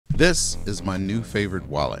This is my new favorite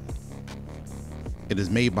wallet. It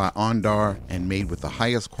is made by Andar and made with the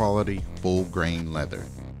highest quality full grain leather.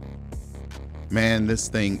 Man, this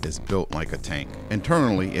thing is built like a tank.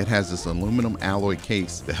 Internally, it has this aluminum alloy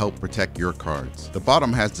case to help protect your cards. The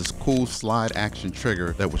bottom has this cool slide action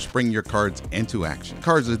trigger that will spring your cards into action.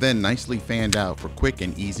 Cards are then nicely fanned out for quick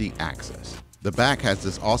and easy access. The back has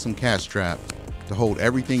this awesome cash strap to hold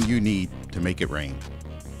everything you need to make it rain.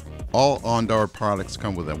 All Andar products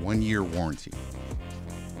come with a 1-year warranty.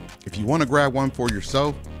 If you want to grab one for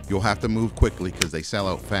yourself, you'll have to move quickly because they sell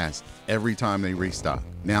out fast every time they restock.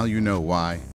 Now you know why